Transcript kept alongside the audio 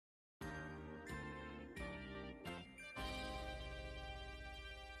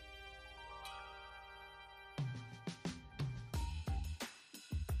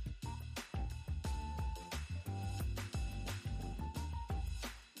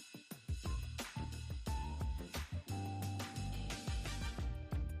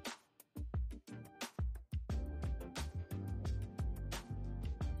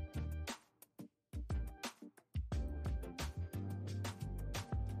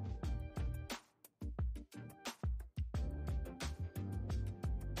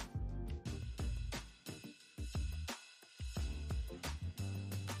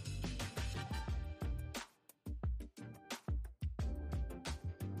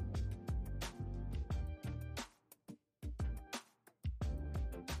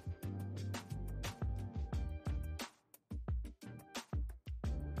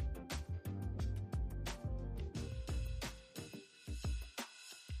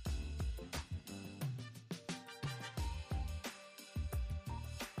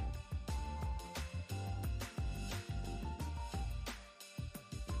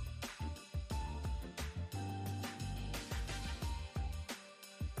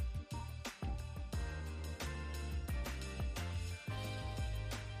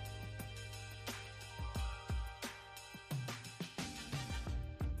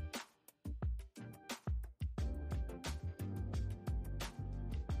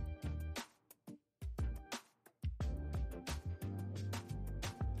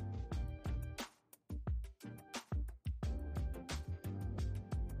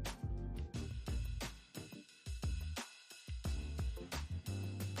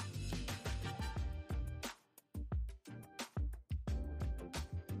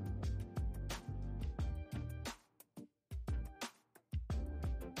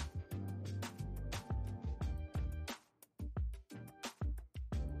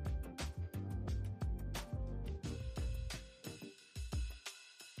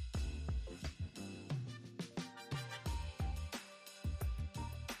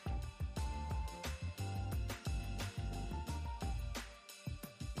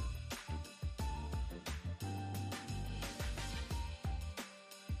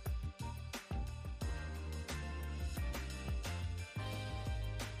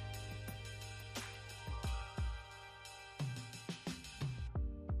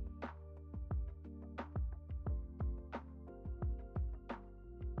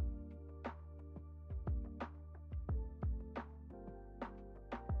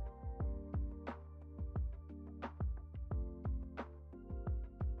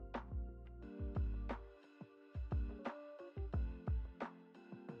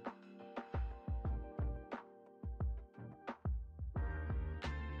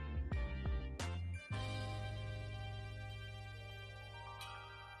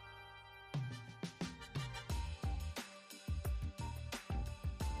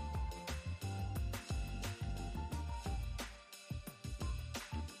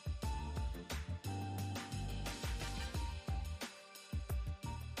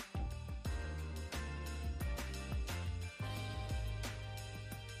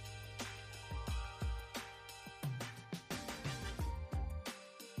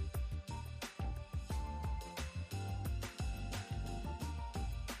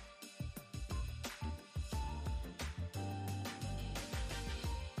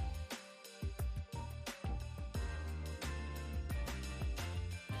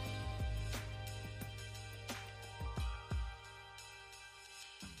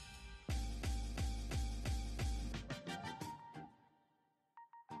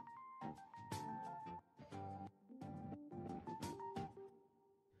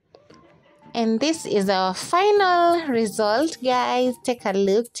And this is our final result, guys. Take a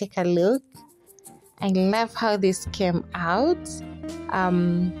look. I love how this came out.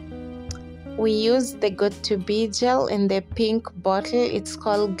 We used the Got to Be gel in the pink bottle. It's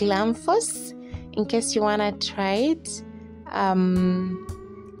called Glamphos, in case you want to try it. I'm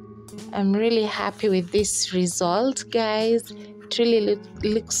really happy with this result, guys. It really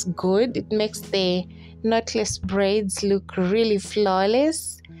looks good. It makes the knotless braids look really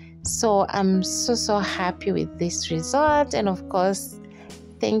flawless. So I'm so happy with this result. And of course,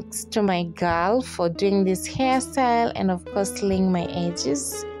 thanks to my girl for doing this hairstyle and of course slaying my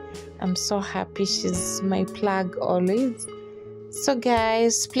edges. I'm so happy. She's my plug always. So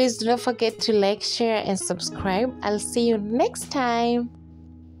guys, please do not forget to like, share and subscribe. I'll see you next time.